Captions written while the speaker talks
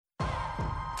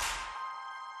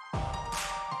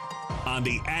on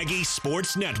the Aggie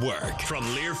Sports Network from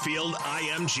Learfield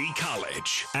IMG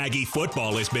College. Aggie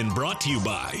football has been brought to you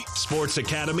by Sports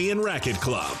Academy and Racket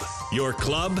Club. Your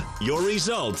club, your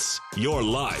results, your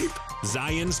life.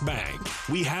 Zions Bank.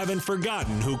 We haven't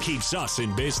forgotten who keeps us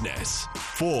in business.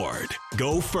 Ford.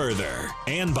 Go further.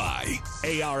 And by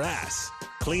ARS.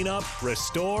 Clean up,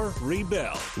 restore,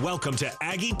 rebuild. Welcome to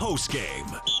Aggie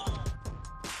Postgame.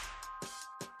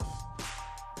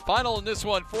 Final in this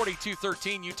one,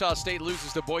 42-13. Utah State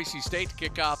loses to Boise State to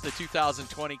kick off the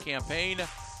 2020 campaign.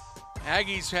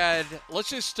 Aggies had, let's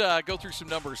just go through some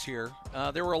numbers here.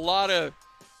 There were a lot of,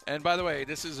 and by the way,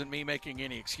 this isn't me making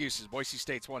any excuses. Boise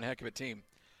State's one heck of a team.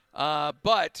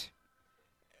 But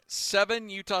 7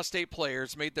 Utah State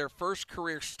players made their first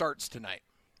career starts tonight.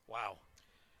 Wow.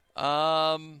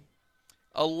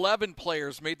 11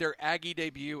 players made their Aggie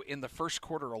debut in the first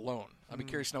quarter alone. I'd be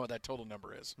curious to know what that total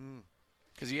number is.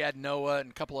 Because you had Noah and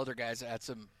a couple other guys that had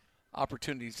some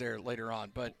opportunities there later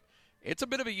on. But it's a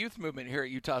bit of a youth movement here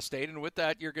at Utah State, and with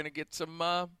that, you're going to get some,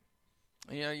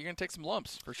 you're going to take some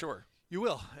lumps for sure. You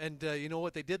will. And you know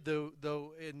what they did,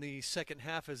 though in the second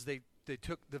half is they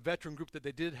took the veteran group that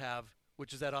they did have,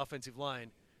 which is that offensive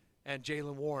line, and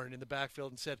Jalen Warren in the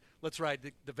backfield and said, let's ride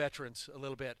the veterans a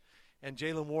little bit. And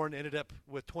Jalen Warren ended up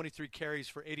with 23 carries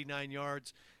for 89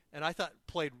 yards, and I thought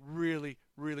played really,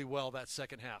 really well that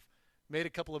second half. Made a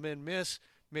couple of men miss,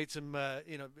 made some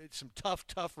some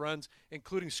tough runs,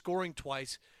 including scoring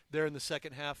twice there in the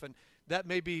second half. And that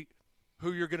may be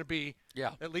who you're going to be,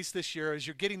 at least this year, as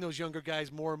you're getting those younger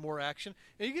guys more and more action.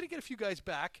 And you're going to get a few guys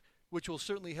back, which will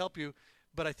certainly help you.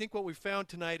 But I think what we found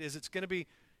tonight is it's going to be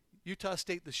Utah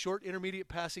State, the short intermediate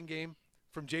passing game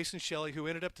from Jason Shelley, who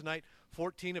ended up tonight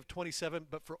 14 of 27,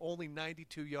 but for only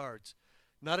 92 yards.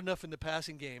 Not enough in the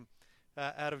passing game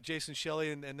out of Jason Shelley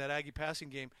and that Aggie passing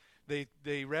game.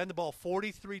 They ran the ball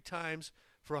 43 times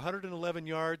for 111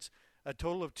 yards, a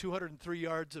total of 203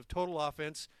 yards of total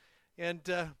offense. And,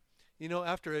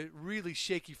 after a really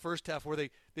shaky first half where they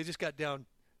just got down,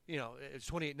 it was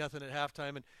 28-0 at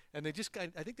halftime, and they just I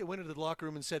think they went into the locker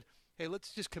room and said, hey,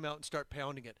 let's just come out and start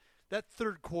pounding it. That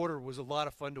third quarter was a lot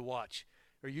of fun to watch.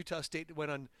 Utah State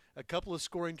went on a couple of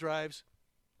scoring drives,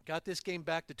 got this game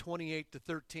back to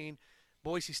 28-13.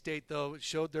 Boise State, though,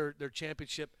 showed their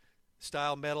championship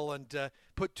style medal and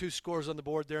put 2 scores on the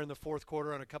board there in the fourth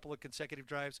quarter on a couple of consecutive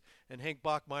drives. And Hank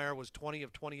Bachmeier was 20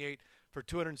 of 28 for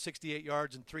 268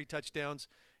 yards and 3 touchdowns.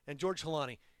 And George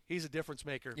Halani, he's a difference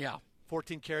maker.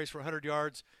 14 carries for 100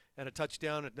 yards and a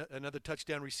touchdown, another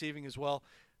touchdown receiving as well.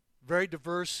 Very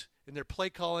diverse in their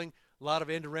play calling, a lot of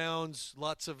end arounds,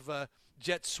 lots of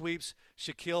jet sweeps.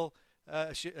 Khalil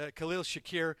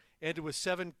Shakir ended with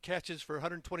 7 catches for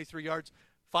 123 yards.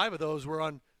 5 of those were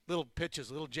on little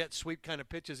pitches, little jet sweep kind of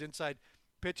pitches, inside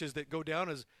pitches that go down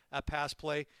as a pass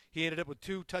play. He ended up with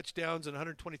 2 touchdowns and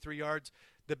 123 yards.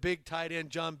 The big tight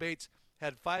end, John Bates,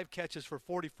 had 5 catches for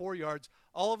 44 yards,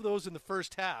 all of those in the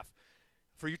first half.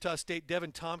 For Utah State,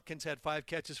 Devin Tompkins had 5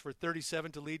 catches for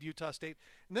 37 to lead Utah State.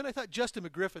 And then I thought Justin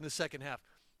McGriff in the second half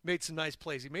made some nice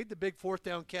plays. He made the big 4th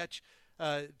down catch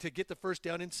to get the first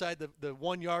down inside the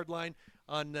 1-yard line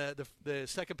on the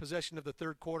second possession of the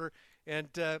third quarter, and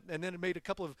then made a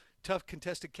couple of tough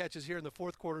contested catches here in the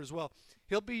fourth quarter as well.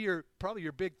 He'll be probably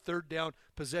your big third down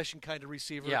possession kind of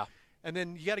receiver. Yeah. And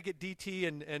then you got to get DT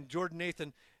and Jordan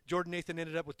Nathan. Jordan Nathan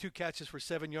ended up with 2 catches for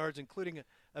 7 yards, including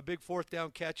a big 4th down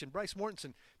catch. And Bryce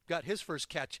Mortensen got his first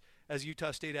catch as a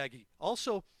Utah State Aggie.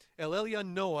 Also,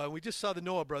 Elelion Noah, we just saw the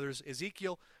Noah brothers,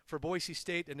 Ezekiel for Boise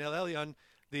State, and Elelion,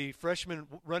 the freshman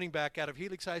running back out of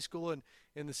Helix High School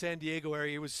in the San Diego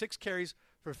area. He was 6 carries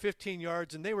for 15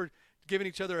 yards, and they were giving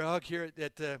each other a hug here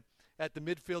at the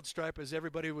midfield stripe as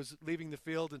everybody was leaving the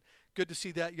field. And good to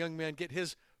see that young man get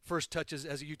his first touches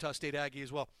as a Utah State Aggie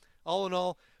as well. All in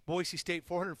all, Boise State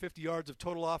 450 yards of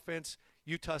total offense,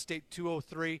 Utah State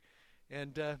 203.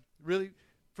 And really,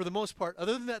 for the most part,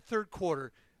 other than that third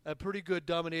quarter, a pretty good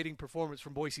dominating performance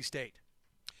from Boise State.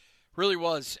 Really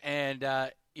was. And,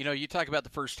 you talk about the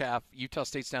first half, Utah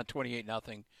State's down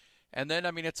 28-0. And then,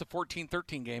 it's a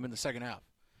 14-13 game in the second half.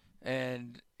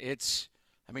 And it's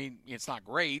not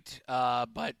great,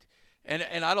 but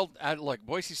look,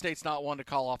 Boise State's not one to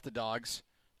call off the dogs.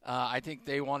 I think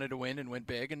they wanted to win and win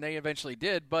big, and they eventually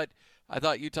did. But I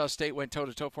thought Utah State went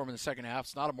toe-to-toe for them in the second half.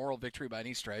 It's not a moral victory by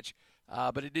any stretch,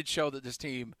 but it did show that this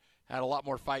team had a lot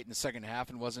more fight in the second half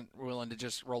and wasn't willing to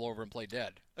just roll over and play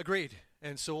dead. Agreed.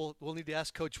 And so we'll need to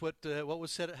ask Coach what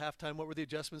was said at halftime, what were the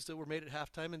adjustments that were made at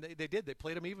halftime, and they did. They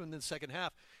played them even in the second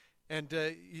half. And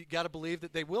you got to believe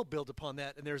that they will build upon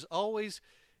that. And there's always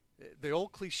the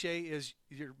old cliche is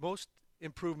your most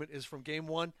improvement is from game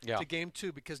one to game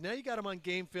two, because now you got them on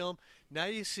game film. Now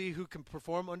you see who can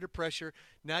perform under pressure.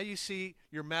 Now you see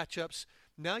your matchups.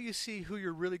 Now you see who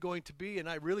you're really going to be. And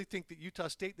I really think that Utah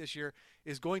State this year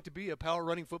is going to be a power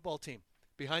running football team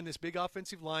behind this big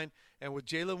offensive line, and with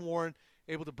Jaylen Warren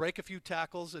able to break a few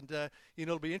tackles. And,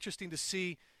 it'll be interesting to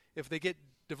see if they get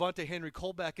Devontae Henry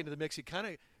Cole back into the mix. He kind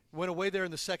of went away there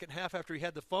in the second half after he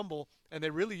had the fumble, and they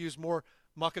really used more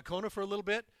Makakona for a little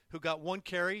bit, who got one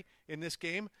carry in this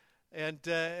game, and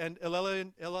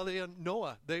Elele and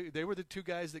Noah. They were the two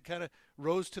guys that kind of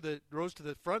rose to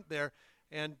the front there,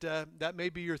 and that may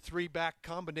be your three-back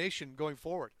combination going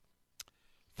forward.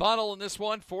 Final in this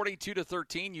one,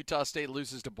 42-13. Utah State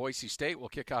loses to Boise State. We'll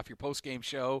kick off your post-game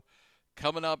show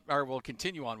coming up, or we'll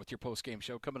continue on with your post-game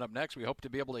show coming up next. We hope to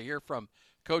be able to hear from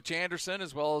Coach Anderson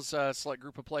as well as a select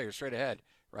group of players straight ahead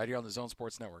right here on the Zone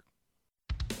Sports Network.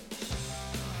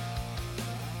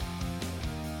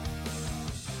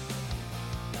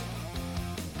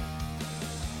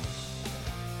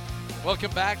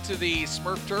 Welcome back to the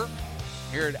Smurf Turf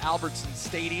here at Albertson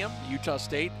Stadium. Utah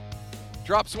State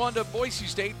drops one to Boise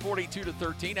State,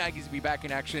 42-13. Aggies will be back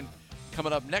in action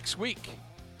coming up next week.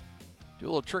 Do a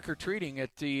little trick-or-treating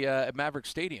at the Maverick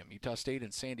Stadium, Utah State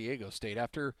and San Diego State.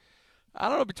 After, I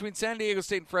don't know, between San Diego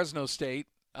State and Fresno State,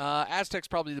 Aztecs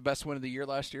probably the best win of the year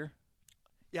last year.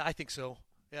 Yeah, I think so.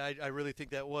 Yeah, I really think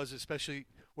that was, especially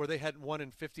where they hadn't won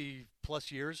in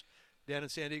 50-plus years down in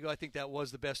San Diego. I think that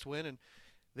was the best win, and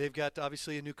they've got,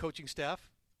 obviously, a new coaching staff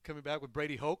coming back with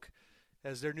Brady Hoke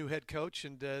as their new head coach,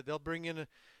 and they'll bring in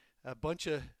a bunch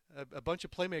of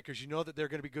playmakers. You know that they're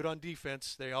going to be good on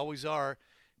defense. They always are.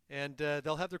 And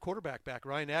they'll have their quarterback back,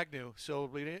 Ryan Agnew. So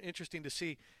it'll be interesting to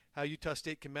see how Utah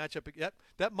State can match up.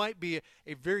 That might be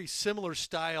a very similar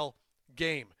style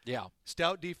game. Yeah.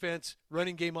 Stout defense,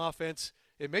 running game offense.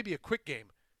 It may be a quick game.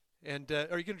 And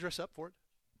are you going to dress up for it?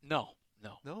 No.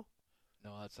 No,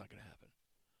 that's not going to happen.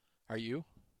 Are you?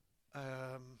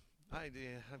 I'm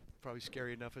probably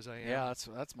scary enough as I am. Yeah,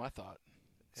 that's my thought.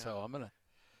 Yeah. So I'm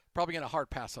probably going to hard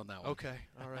pass on that one. Okay,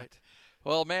 all right.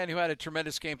 Well, man, who had a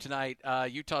tremendous game tonight,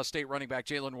 Utah State running back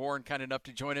Jaylen Warren, kind enough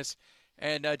to join us.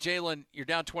 And, Jaylen, you're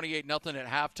down 28-0 at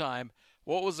halftime.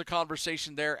 What was the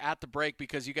conversation there at the break,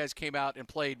 because you guys came out and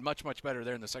played much, much better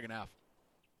there in the second half?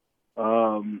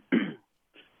 I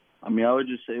I would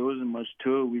just say it wasn't much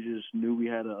to it. We just knew we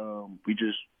had to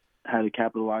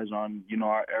capitalize on,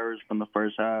 our errors from the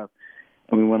first half,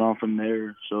 and we went on from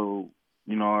there. So,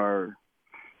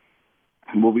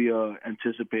 what we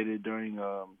anticipated during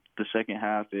the second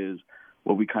half is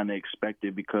what we kind of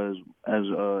expected, because as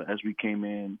we came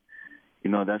in,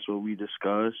 that's what we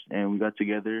discussed, and we got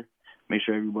together, make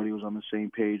sure everybody was on the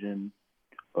same page, and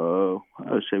I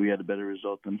would say we had a better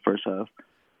result than the first half.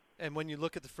 And when you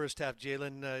look at the first half,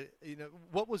 Jaylen,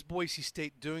 what was Boise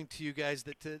State doing to you guys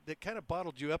that kind of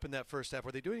bottled you up in that first half?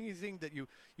 Were they doing anything that you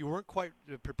weren't quite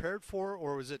prepared for,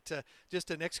 or was it just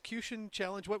an execution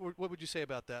challenge? What would you say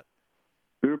about that?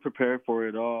 We were prepared for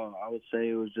it all. I would say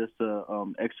it was just a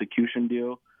execution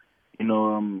deal.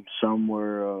 Some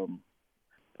were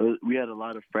we had a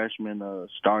lot of freshmen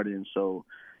starting, so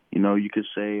you could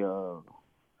say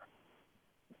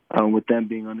with them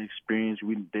being unexperienced,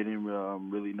 they didn't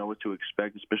really know what to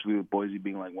expect, especially with Boise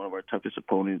being like one of our toughest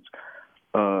opponents.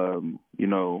 That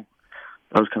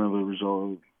was kind of a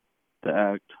result of the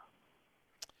act.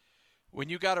 When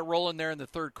you got it rolling there in the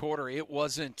third quarter, it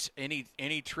wasn't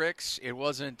any tricks. It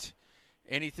wasn't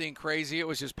anything crazy. It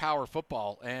was just power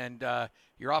football. And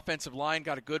your offensive line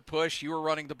got a good push. You were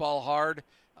running the ball hard.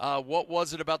 What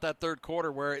was it about that third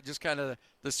quarter where it just kind of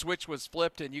the switch was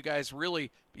flipped and you guys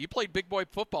you played big boy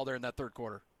football there in that third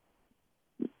quarter?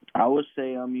 I would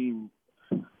say, a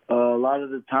lot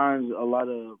of the times, a lot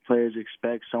of players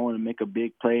expect someone to make a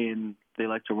big play and they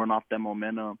like to run off that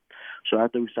momentum. So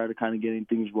after we started kind of getting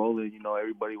things rolling,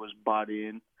 everybody was bought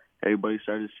in. Everybody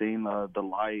started seeing the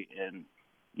light, and,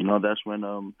 that's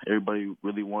when everybody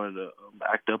really wanted to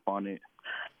act up on it.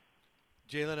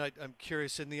 Jaylen, I'm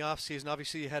curious, in the offseason,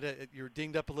 obviously you were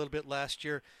dinged up a little bit last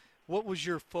year. What was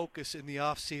your focus in the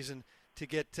offseason to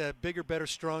get bigger, better,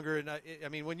 stronger? And I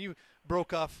mean, when you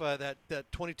broke off that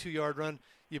 22-yard run,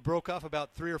 you broke off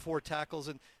about 3 or 4 tackles,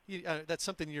 and that's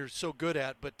something you're so good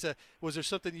at. But was there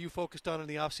something you focused on in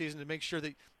the offseason to make sure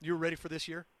that you were ready for this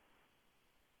year?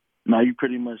 No, you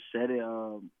pretty much said it.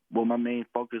 Well, my main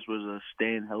focus was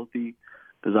staying healthy,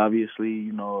 because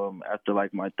obviously, after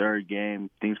like my third game,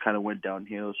 things kind of went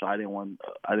downhill. So I didn't want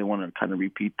to kind of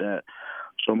repeat that.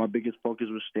 So my biggest focus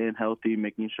was staying healthy,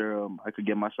 making sure I could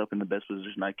get myself in the best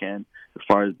position I can as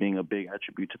far as being a big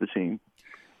attribute to the team.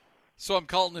 So I'm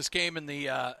calling this game in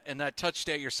that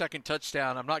touchdown, your second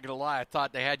touchdown. I'm not going to lie, I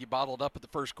thought they had you bottled up at the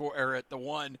first quarter, or at the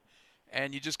one,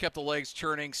 and you just kept the legs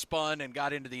churning, spun, and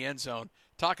got into the end zone.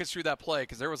 Talk us through that play,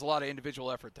 because there was a lot of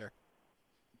individual effort there.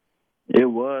 It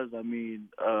was. I mean,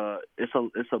 it's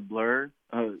a blur.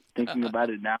 Thinking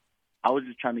about it now, I was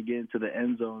just trying to get into the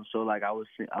end zone, so like I was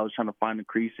trying to find the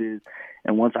creases,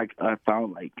 and once I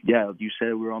found, like, yeah, you said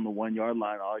we were on the 1 yard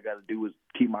line. All I got to do was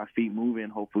keep my feet moving.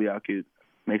 Hopefully, I could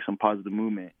make some positive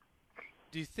movement.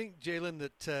 Do you think, Jalen,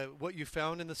 that what you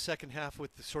found in the second half with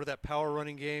sort of that power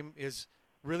running game is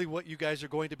really what you guys are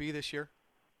going to be this year?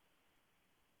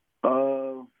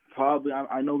 Probably.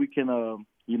 I know we can,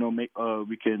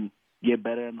 we can get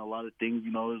better in a lot of things.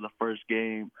 You know, it was the first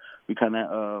game. We kind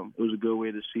of, it was a good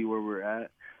way to see where we're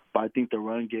at. But I think the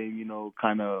run game,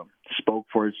 kind of spoke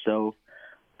for itself.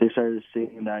 They started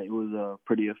seeing that it was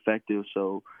pretty effective.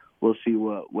 So we'll see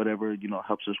whatever,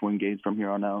 helps us win games from here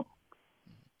on out.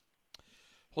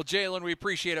 Well, Jalen, we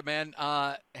appreciate it, man.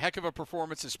 Heck of a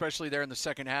performance, especially there in the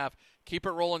second half. Keep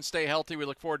it rolling, stay healthy. We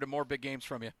look forward to more big games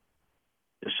from you.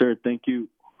 Yes, sir. Thank you.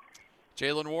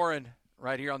 Jalen Warren,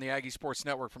 right here on the Aggie Sports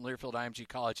Network from Learfield IMG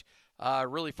College.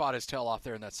 Really fought his tail off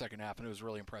there in that second half, and it was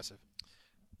really impressive.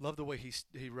 Love the way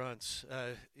he runs.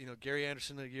 Gary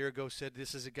Anderson a year ago said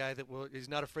this is a guy that he's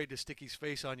not afraid to stick his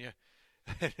face on you.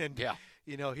 And, yeah.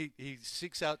 He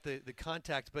seeks out the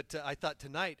contact. But I thought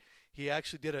tonight he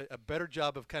actually did a better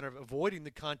job of kind of avoiding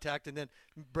the contact and then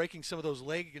breaking some of those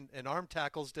leg and arm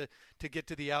tackles to get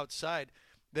to the outside.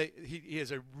 He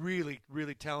is a really,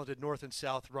 really talented north and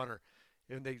south runner.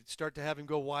 And they start to have him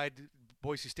go wide.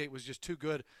 Boise State was just too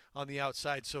good on the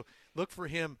outside. So look for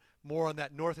him more on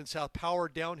that north and south power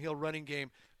downhill running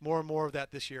game, more and more of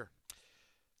that this year.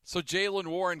 So Jalen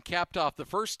Warren capped off the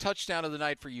first touchdown of the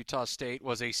night for Utah State.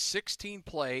 Was a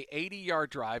 16-play, 80-yard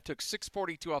drive, took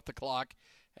 6:42 off the clock,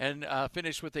 and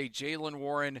finished with a Jalen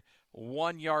Warren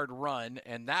 1-yard run.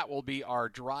 And that will be our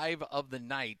drive of the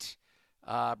night,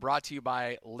 brought to you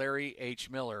by Larry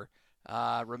H. Miller.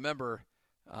 Remember,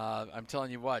 I'm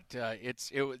telling you what,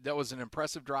 that was an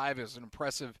impressive drive. It was an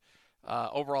impressive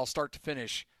overall start to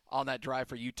finish on that drive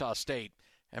for Utah State.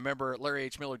 And remember, Larry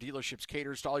H. Miller Dealerships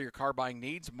caters to all your car buying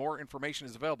needs. More information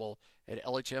is available at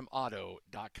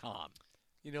lhmauto.com.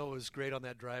 What was great on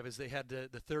that drive is they had the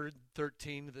third and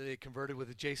 13 that they converted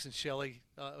with Jason Shelley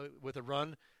with a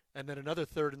run, and then another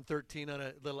third and 13 on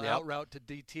a little out route to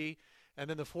DT. And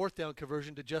then the fourth down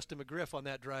conversion to Justin McGriff on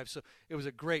that drive. So it was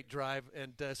a great drive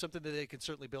and something that they can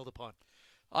certainly build upon.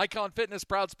 Icon Fitness,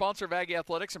 proud sponsor of Aggie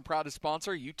Athletics and proud to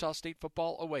sponsor Utah State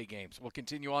football away games. We'll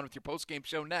continue on with your post-game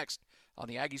show next on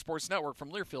the Aggie Sports Network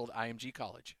from Learfield IMG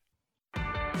College.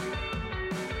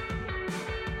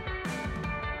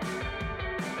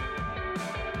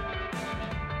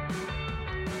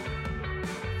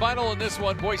 Final in this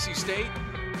one, Boise State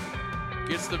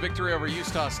gets the victory over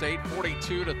Utah State,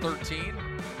 42-13.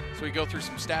 So we go through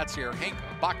some stats here. Hank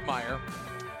Bachmeier,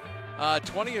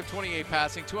 20 of 28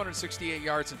 passing, 268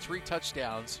 yards, and 3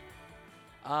 touchdowns.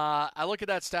 I look at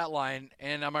that stat line,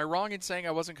 and am I wrong in saying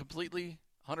I wasn't completely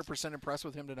 100% impressed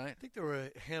with him tonight? I think there were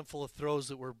a handful of throws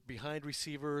that were behind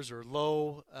receivers or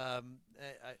low, a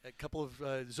couple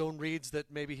of zone reads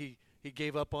that maybe he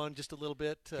gave up on just a little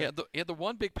bit. He had the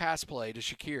one big pass play to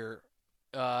Shakir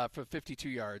for 52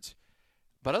 yards.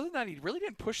 But other than that, he really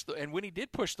didn't push and when he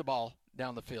did push the ball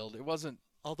down the field, it wasn't.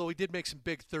 Although he did make some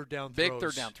big third down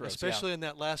throws. Especially in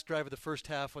that last drive of the first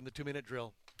half on the 2-minute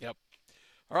drill. Yep.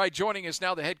 All right, joining us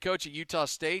now, the head coach at Utah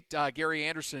State, Gary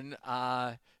Anderson,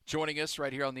 joining us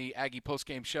right here on the Aggie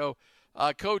postgame show.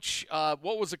 Coach,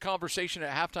 what was the conversation at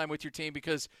halftime with your team?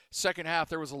 Because second half,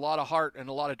 there was a lot of heart and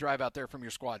a lot of drive out there from your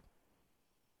squad.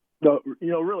 No,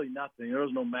 really nothing. There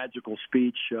was no magical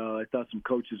speech. I thought some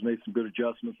coaches made some good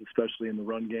adjustments, especially in the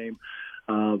run game.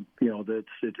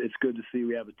 It's good to see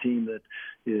we have a team that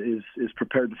is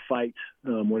prepared to fight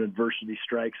when adversity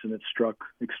strikes, and it struck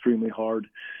extremely hard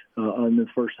in the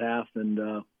first half.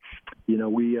 And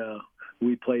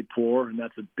we played poor, and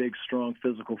that's a big, strong,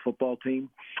 physical football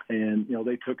team. And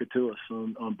they took it to us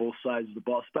on both sides of the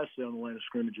ball, especially on the line of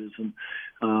scrimmages and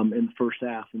in the first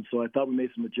half. And so I thought we made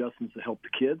some adjustments to help the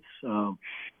kids.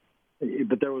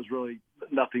 But there was really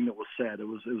nothing that was said. It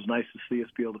was nice to see us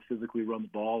be able to physically run the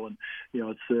ball. And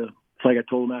it's like I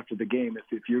told them after the game,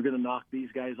 if you're going to knock these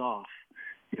guys off,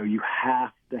 you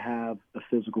have to have a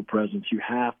physical presence. You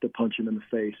have to punch them in the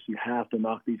face. You have to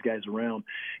knock these guys around.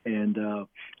 And,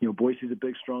 Boise's a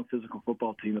big, strong physical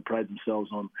football team that prides themselves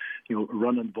on,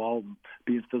 running the ball and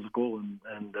being physical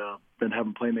and then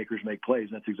having playmakers make plays.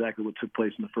 And that's exactly what took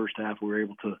place in the first half. We were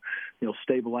able to,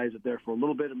 stabilize it there for a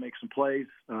little bit and make some plays.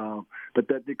 But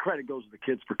the credit goes to the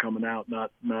kids for coming out,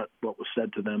 not what was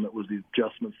said to them. It was the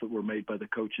adjustments that were made by the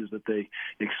coaches that they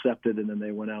accepted, and then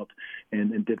they went out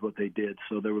and did what they did.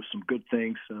 So there was some good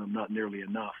things, not nearly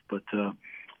enough, but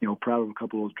proud of a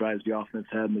couple of those drives the offense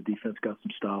had, and the defense got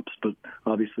some stops. But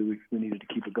obviously we needed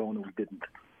to keep it going, and we didn't.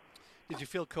 Did you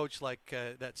feel, Coach, like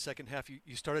that second half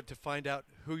you started to find out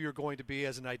who you're going to be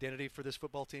as an identity for this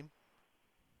football team?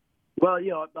 Well,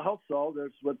 I hope so.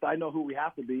 There's what I know who we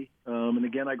have to be, and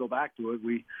again, I go back to it.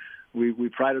 We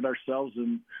prided ourselves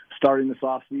in starting this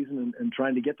off season and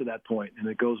trying to get to that point, and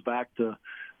it goes back to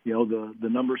the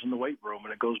numbers in the weight room,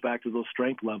 and it goes back to those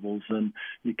strength levels, and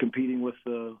you're competing with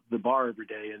the bar every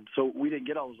day. And so we didn't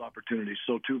get all those opportunities.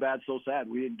 So too bad, so sad.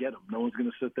 We didn't get them. No one's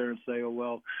going to sit there and say, oh,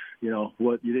 well,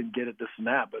 what, you didn't get it, this and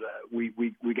that. But we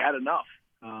got enough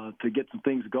to get some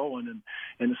things going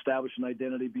and establish an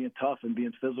identity, being tough and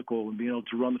being physical and being able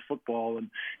to run the football and,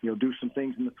 do some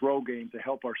things in the throw game to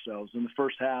help ourselves. In the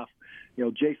first half,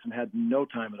 Jason had no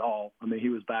time at all. I mean, he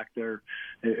was back there.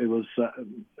 It was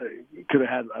could have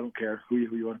had, I don't care who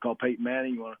you want to call, Peyton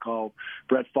Manning, you want to call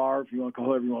Brett Favre, you want to call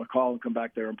whoever you want to call, and come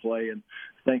back there and play. And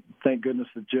thank goodness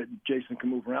that Jason can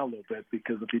move around a little bit,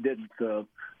 because if he didn't,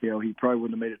 he probably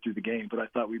wouldn't have made it through the game. But I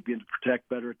thought we'd be able to protect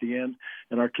better at the end,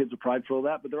 and our kids are prideful of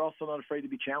that, but they're also not afraid to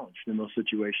be challenged in those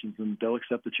situations, and they'll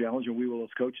accept the challenge, and we will as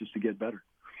coaches to get better.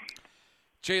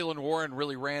 Jaylen Warren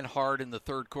really ran hard in the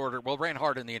third quarter. Well, ran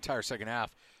hard in the entire second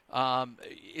half.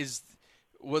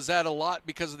 Was that a lot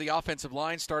because of the offensive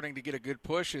line starting to get a good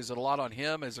push? Is it a lot on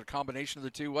him? Is it a combination of the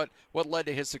two? What led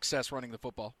to his success running the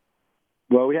football?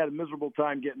 Well, we had a miserable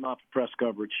time getting off the press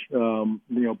coverage.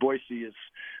 Boise is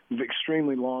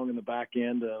extremely long in the back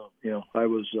end. I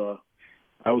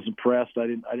was impressed. I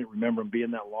didn't remember them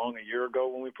being that long a year ago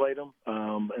when we played them,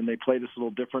 and they played us a little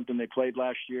different than they played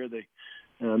last year. They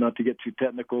not to get too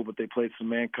technical, but they played some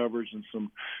man coverage and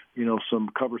some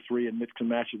cover three, and Mitch can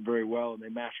match it very well, and they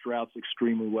matched routes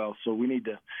extremely well. So we need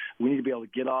to be able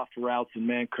to get off the routes in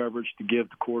man coverage to give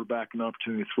the quarterback an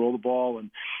opportunity to throw the ball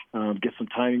and get some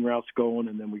timing routes going,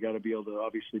 and then we got to be able to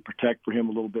obviously protect for him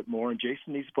a little bit more. And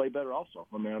Jason needs to play better also.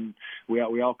 I mean, we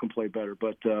all can play better,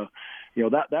 but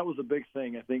that was a big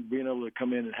thing. I think being able to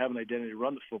come in and have an identity to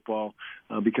run the football,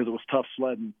 because it was tough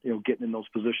sledding, getting in those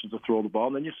positions to throw the ball.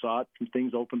 And then you saw it, and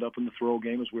things opened up in the throw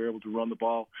game as we were able to run the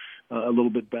ball a little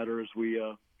bit better as we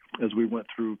went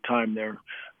through time there.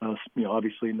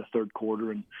 Obviously in the third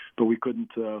quarter, but we couldn't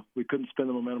spin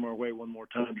the momentum our way one more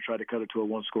time to try to cut it to a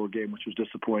one-score game, which was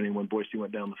disappointing when Boise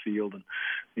went down the field,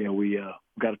 and we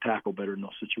got to tackle better in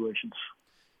those situations.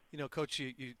 Coach,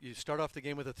 you start off the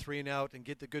game with a 3-and-out and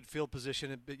get the good field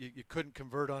position, but you couldn't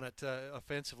convert on it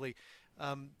offensively.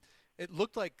 It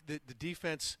looked like the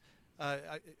defense,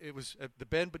 it was the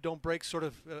bend but don't break sort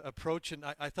of approach, and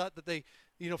I thought that they,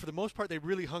 for the most part, they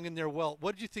really hung in there well.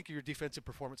 What did you think of your defensive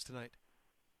performance tonight?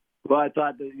 Well, I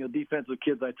thought that defensive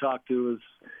kids I talked to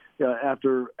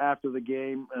after the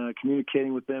game,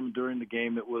 communicating with them during the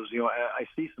game, it was I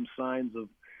see some signs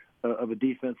of a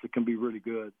defense that can be really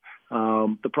good.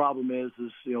 The problem is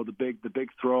the big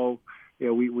throw.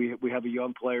 We have a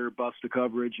young player bust the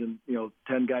coverage, and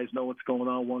 10 guys know what's going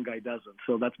on, one guy doesn't.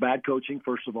 So that's bad coaching,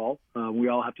 first of all. We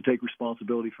all have to take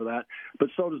responsibility for that, but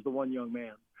so does the one young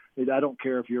man. I don't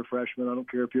care if you're a freshman. I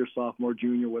don't care if you're a sophomore,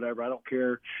 junior, whatever. I don't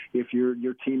care if your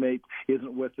teammate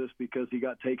isn't with us because he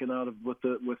got taken out of with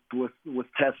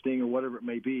testing or whatever it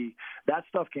may be. That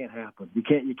stuff can't happen. You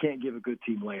can't give a good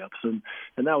team layups, and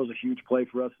that was a huge play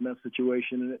for us in that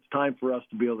situation. And it's time for us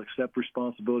to be able to accept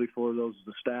responsibility for those,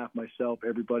 the staff, myself,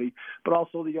 everybody, but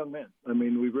also the young men. I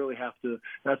mean, we really have to.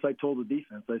 As I told the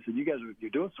defense, I said, you're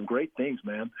doing some great things,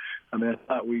 man. I mean, I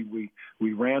thought we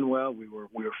ran well. We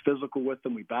were physical with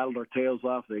them. We battled our tails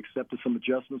off. They accepted some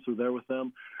adjustments. We're there with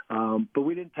them, but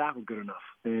we didn't tackle good enough,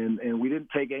 and we didn't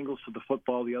take angles to the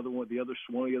football. One of the other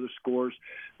scores,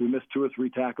 we missed 2 or 3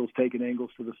 tackles, taking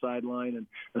angles to the sideline, and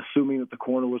assuming that the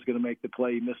corner was going to make the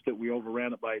play, he missed it. We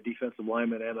overran it by a defensive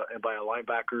lineman and by a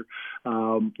linebacker.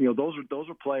 Those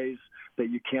are plays that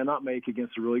you cannot make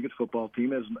against a really good football team.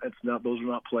 Those are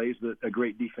not plays that a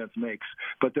great defense makes.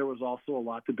 But there was also a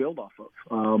lot to build off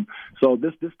of. So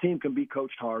this team can be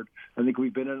coached hard. I think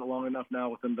we've been in it long enough now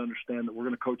with them to understand that we're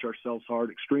going to coach ourselves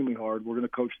hard, extremely hard. We're going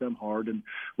to coach them hard, and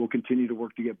we'll continue to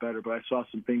work to get better. But I saw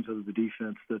some things out of the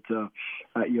defense that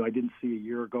I didn't see a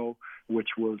year ago, which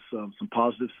was some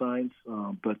positive signs.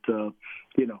 But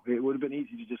it would have been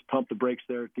easy to just pump the brakes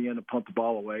there at the end and pump the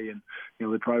ball away, and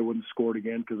they probably wouldn't have scored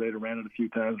again because they'd have ran it a few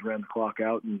times, ran the clock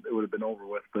out, and it would have been over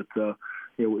with. But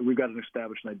we've got an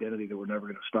established identity that we're never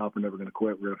going to stop. We're never going to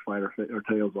quit. We're going to fight our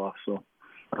tails off. So,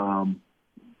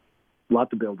 a lot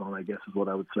to build on, I guess, is what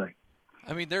I would say.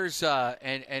 I mean, there's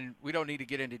and we don't need to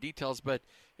get into details, but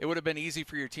it would have been easy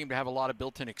for your team to have a lot of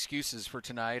built-in excuses for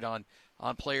tonight on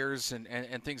players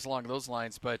and things along those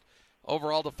lines. But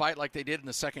overall, to fight like they did in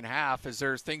the second half, is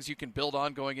there things you can build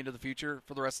on going into the future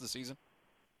for the rest of the season?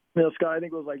 Scott, I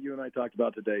think it was like you and I talked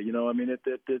about today. I mean, it's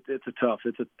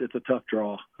a tough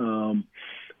draw.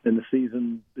 And the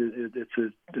season,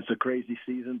 it's a crazy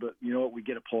season, but you know what? We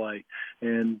get to play,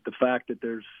 and the fact that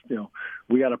there's,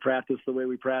 we got to practice the way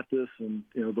we practice, and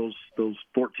those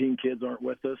 14 kids aren't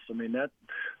with us. I mean,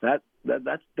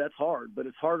 that's hard, but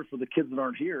it's harder for the kids that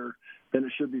aren't here than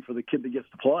it should be for the kid that gets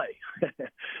to play.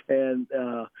 And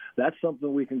that's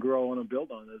something we can grow on and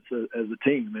build on as a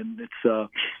team, and it's.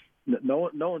 No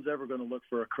one's ever going to look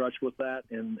for a crutch with that,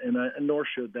 and nor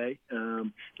should they,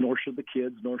 nor should the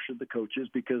kids, nor should the coaches,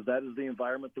 because that is the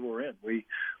environment that we're in.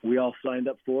 We all signed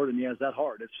up for it, and it's that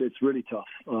hard. It's really tough.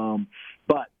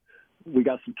 But we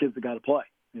got some kids that got to play.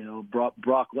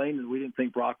 Brock Lane, we didn't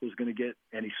think Brock was going to get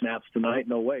any snaps tonight.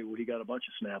 No way. Well, he got a bunch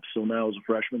of snaps. So now as a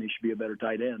freshman, he should be a better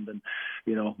tight end. And,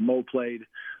 Mo played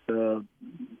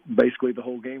basically the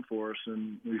whole game for us,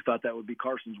 and we thought that would be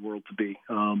Carson's world to be.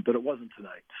 But it wasn't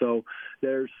tonight. So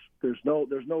there's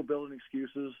no building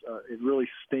excuses. It really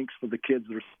stinks for the kids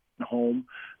that are home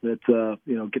that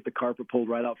get the carpet pulled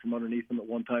right out from underneath them at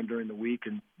one time during the week,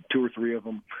 and 2 or 3 of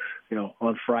them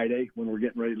on Friday when we're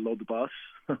getting ready to load the bus.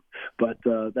 But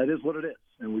that is what it is,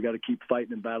 and we got to keep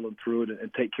fighting and battling through it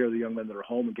and take care of the young men that are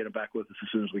home and get them back with us as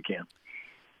soon as we can.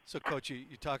 So, Coach,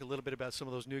 you talk a little bit about some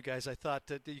of those new guys. I thought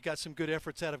that you got some good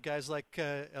efforts out of guys like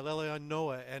Alelion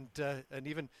Noah and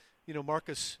even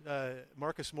Marcus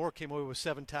Moore came away with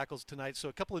 7 tackles tonight. So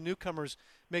a couple of newcomers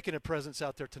making a presence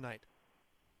out there tonight.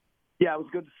 Yeah, it was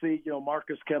good to see,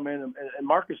 Marcus come in, and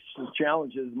Marcus's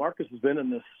challenges. Marcus has been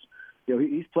in this,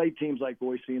 he's played teams like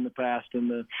Boise in the past, and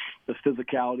the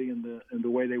physicality and the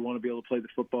way they want to be able to play the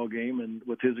football game, and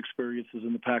with his experiences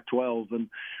in the Pac-12. And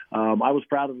I was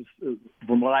proud of his,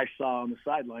 from what I saw on the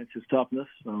sidelines, his toughness.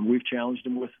 We've challenged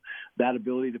him with that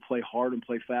ability to play hard and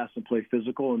play fast and play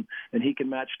physical, and he can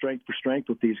match strength for strength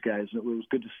with these guys. And it was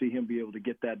good to see him be able to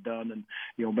get that done and,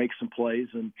 make some plays,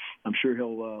 and I'm sure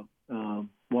he'll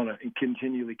want to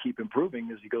continually keep improving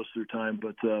as he goes through time.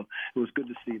 But it was good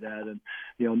to see that. And,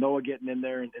 Noah getting in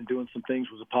there and doing some things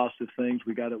was a positive thing.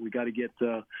 We got to get,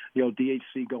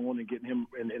 DHC going and getting him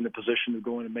in the position to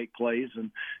go in and make plays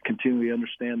and continually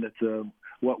understand that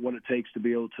what it takes to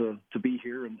be able to be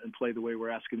here and play the way we're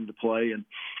asking him to play. And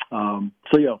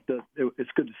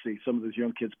it's good to see some of those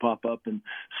young kids pop up and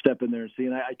step in there and see.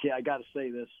 And I got to say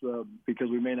this because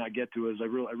we may not get to it, is I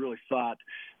really thought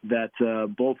that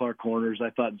both our corners, I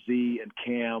thought Z and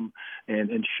Cam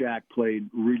and Shaq played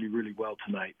really, really well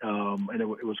tonight. And it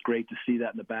was great to see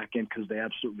that in the back end because they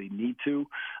absolutely need to.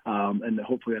 And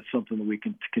hopefully that's something that we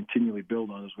can continually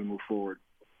build on as we move forward.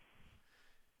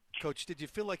 Coach, did you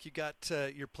feel like you got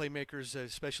your playmakers,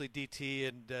 especially DT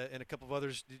and a couple of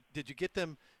others, did you get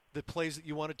them the plays that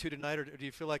you wanted to tonight, or do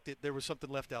you feel like there was something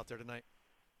left out there tonight?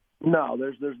 No,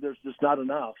 there's just not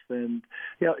enough. And,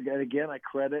 and again, I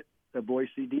credit the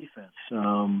Boise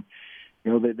defense.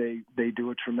 They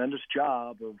do a tremendous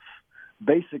job of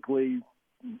basically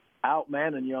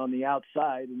outmanning you on the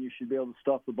outside, and you should be able to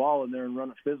stuff the ball in there and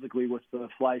run it physically with the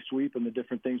fly sweep and the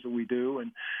different things that we do.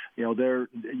 And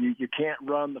you can't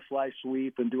run the fly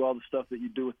sweep and do all the stuff that you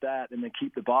do with that and then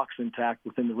keep the box intact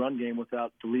within the run game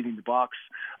without deleting the box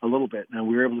a little bit. And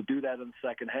we were able to do that in the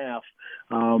second half,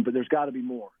 but there's got to be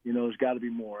more. There's got to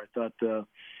be more. I thought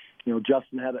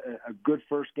Justin had a good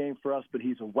first game for us, but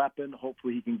he's a weapon.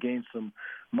 Hopefully he can gain some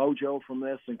mojo from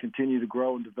this and continue to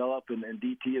grow and develop. And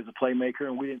DT is a playmaker,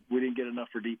 and we didn't get enough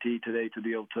for DT today to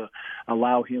be able to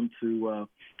allow him to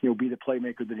be the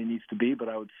playmaker that he needs to be. But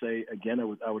I would say again,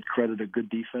 I would credit a good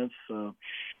defense for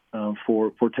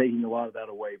taking a lot of that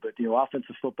away. But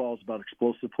offensive football is about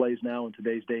explosive plays now in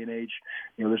today's day and age.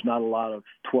 There's not a lot of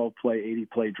 12-play,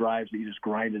 80-play drives that you just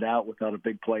grind it out without a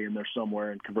big play in there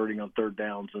somewhere and converting on third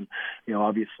downs. And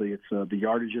obviously it's the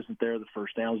yardage isn't there, the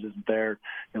first downs isn't there.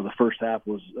 The first half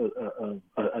was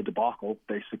a debacle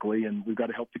basically, and we've got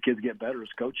to help the kids get better as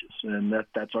coaches, and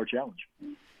that's our challenge.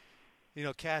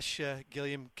 Cash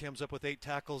Gilliam comes up with 8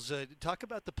 tackles. Talk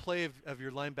about the play of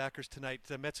your linebackers tonight.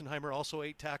 Metzenheimer also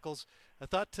 8 tackles. I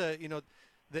thought,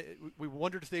 we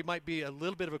wondered if they might be a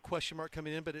little bit of a question mark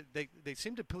coming in, but they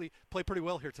seem to play pretty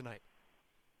well here tonight.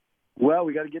 Well,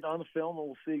 we got to get on the film, and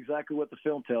we'll see exactly what the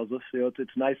film tells us.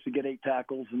 It's nice to get 8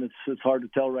 tackles, and it's hard to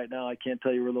tell right now. I can't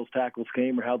tell you where those tackles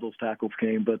came or how those tackles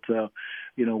came, but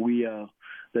again,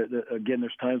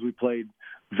 there's times we played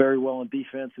very well on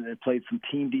defense and played some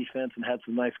team defense and had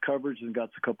some nice coverage and got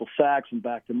a couple sacks and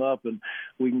backed them up, and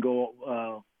we can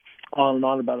go on and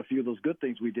on about a few of those good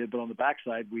things we did, but on the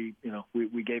backside, we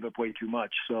gave up way too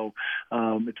much. So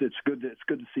it's good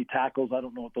to see tackles. I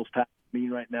don't know what those tackles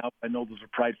mean right now. I know those are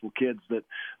prideful kids that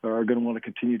are going to want to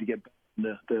continue to get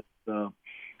better.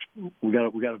 We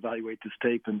got to evaluate this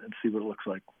tape and see what it looks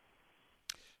like.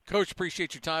 Coach,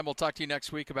 appreciate your time. We'll talk to you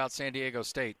next week about San Diego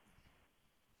State.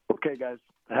 Okay, guys.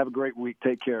 Have a great week.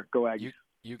 Take care. Go Aggies.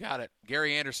 You got it.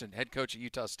 Gary Anderson, head coach at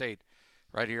Utah State,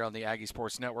 right here on the Aggie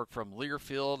Sports Network from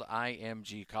Learfield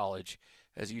IMG College,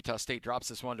 as Utah State drops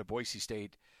this one to Boise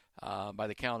State by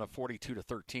the count of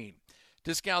 42-13.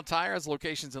 Discount Tire has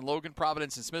locations in Logan,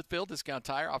 Providence, and Smithfield. Discount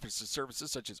Tire offers services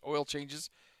such as oil changes,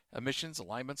 emissions,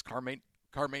 alignments, car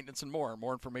maintenance, and more.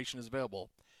 More information is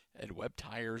available at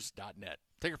webtires.net.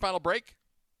 Take your final break.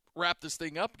 Wrap this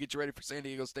thing up. Get you ready for San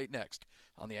Diego State next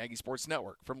on the Aggie Sports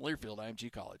Network from Learfield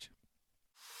IMG College.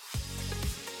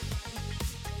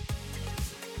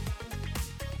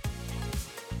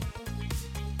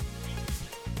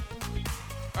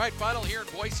 All right, final here in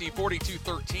Boise,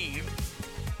 42-13.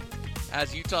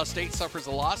 As Utah State suffers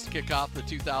a loss to kick off the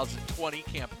 2020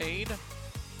 campaign.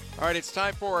 All right, it's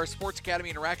time for our Sports Academy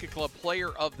and Racket Club Player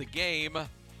of the Game.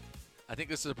 I think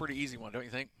this is a pretty easy one, don't you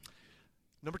think?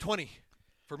 Number 20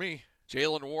 for me.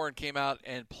 Jalen Warren came out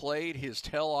and played his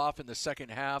tail off in the second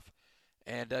half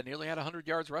and nearly had 100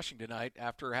 yards rushing tonight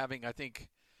after having, I think,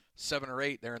 7 or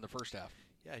 8 there in the first half.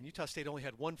 Yeah, and Utah State only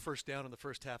had 1 first down in the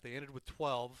first half. They ended with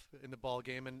 12 in the ball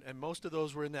game, and most of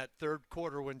those were in that third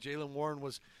quarter when Jalen Warren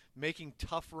was making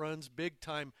tough runs, big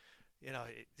time,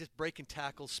 just breaking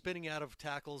tackles, spinning out of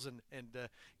tackles, and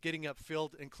getting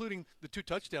upfield, including the 2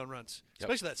 touchdown runs,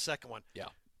 especially that second one,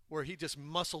 where he just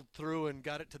muscled through and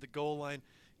got it to the goal line.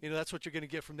 That's what you're going to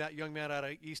get from that young man out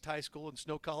of East High School and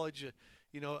Snow College.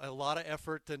 A lot of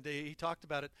effort, and he talked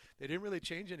about it. They didn't really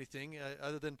change anything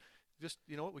other than just,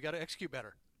 we got to execute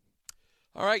better.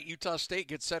 All right, Utah State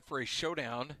gets set for a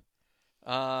showdown.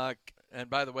 And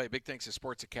by the way, big thanks to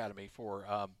Sports Academy for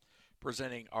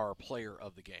presenting our player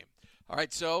of the game. All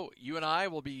right, so you and I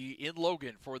will be in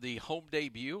Logan for the home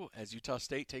debut as Utah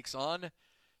State takes on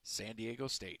San Diego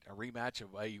State, a rematch of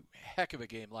a heck of a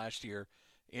game last year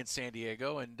in San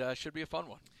Diego, and should be a fun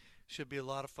one. Should be a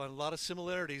lot of fun. A lot of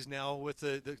similarities now with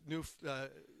the new,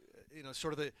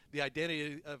 sort of the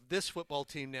identity of this football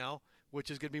team now, which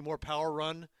is going to be more power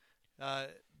run.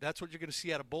 That's what you're going to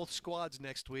see out of both squads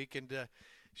next week, and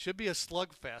should be a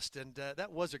slugfest. And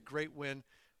that was a great win.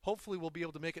 Hopefully we'll be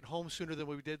able to make it home sooner than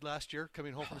we did last year,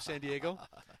 coming home from San Diego.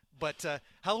 But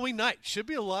Halloween night should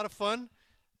be a lot of fun.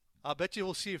 I'll bet you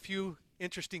we'll see a few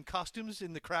interesting costumes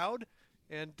in the crowd,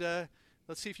 and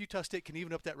let's see if Utah State can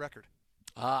even up that record.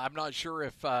 I'm not sure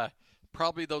if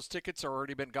probably those tickets are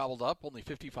already been gobbled up. Only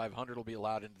 5,500 will be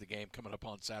allowed into the game coming up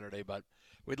on Saturday, but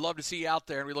we'd love to see you out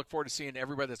there, and we look forward to seeing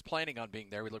everybody that's planning on being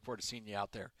there. We look forward to seeing you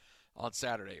out there on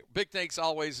Saturday. Big thanks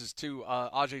always is to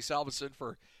Ajay Salveson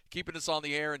for keeping us on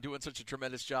the air and doing such a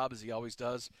tremendous job as he always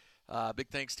does. Big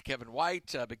thanks to Kevin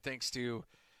White. Big thanks to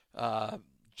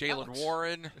Jalen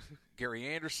Warren, Gary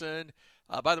Anderson.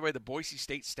 By the way, the Boise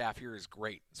State staff here is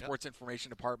great. Sports Information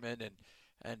Department,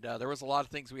 and there was a lot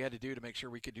of things we had to do to make sure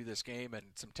we could do this game, and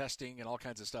some testing and all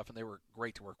kinds of stuff, and they were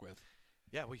great to work with.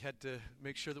 Yeah, we had to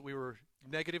make sure that we were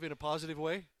negative in a positive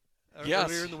way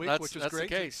earlier in the week, which was great. That's the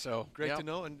case. So great to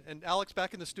know. And Alex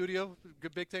back in the studio.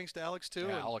 Good big thanks to Alex too.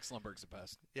 Yeah, and Alex Lundberg's the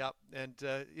best. Yeah, and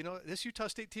this Utah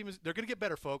State team they're going to get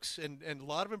better, folks, and a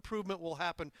lot of improvement will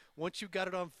happen once you've got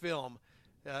it on film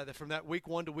from that week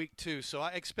 1 to week 2. So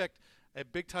I expect a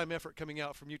big-time effort coming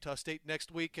out from Utah State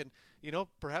next week, and,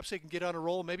 perhaps they can get on a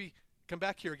roll, maybe come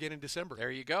back here again in December.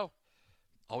 There you go.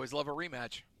 Always love a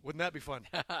rematch. Wouldn't that be fun?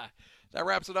 That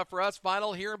wraps it up for us.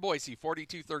 Final here in Boise,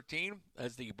 42-13,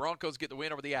 as the Broncos get the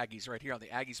win over the Aggies right here on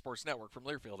the Aggie Sports Network from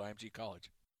Learfield IMG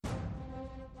College.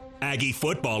 Aggie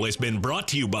football has been brought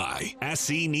to you by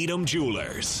SC Needham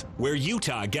Jewelers, where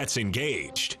Utah gets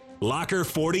engaged. Locker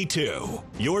 42,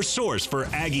 your source for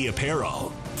Aggie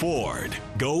apparel. Ford,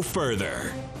 go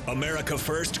further. America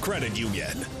First Credit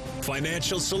Union.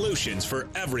 Financial solutions for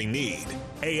every need.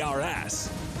 ARS.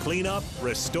 Clean up,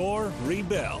 restore,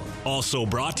 rebuild. Also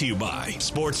brought to you by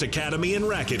Sports Academy and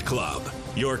Racket Club.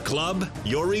 Your club,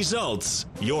 your results,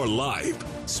 your life.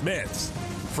 Smith's.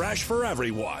 Fresh for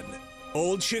everyone.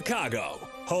 Old Chicago.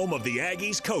 Home of the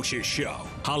Aggies Coaches Show.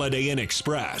 Holiday Inn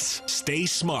Express. Stay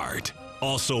smart.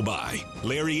 Also by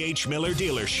Larry H. Miller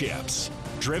Dealerships.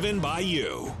 Driven by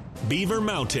you. Beaver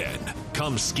Mountain.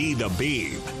 Come ski the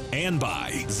Beav. And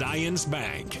by Zions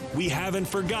Bank. We haven't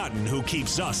forgotten who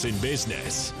keeps us in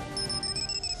business.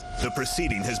 The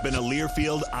proceeding has been a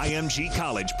Learfield IMG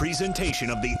College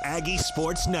presentation of the Aggie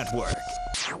Sports Network.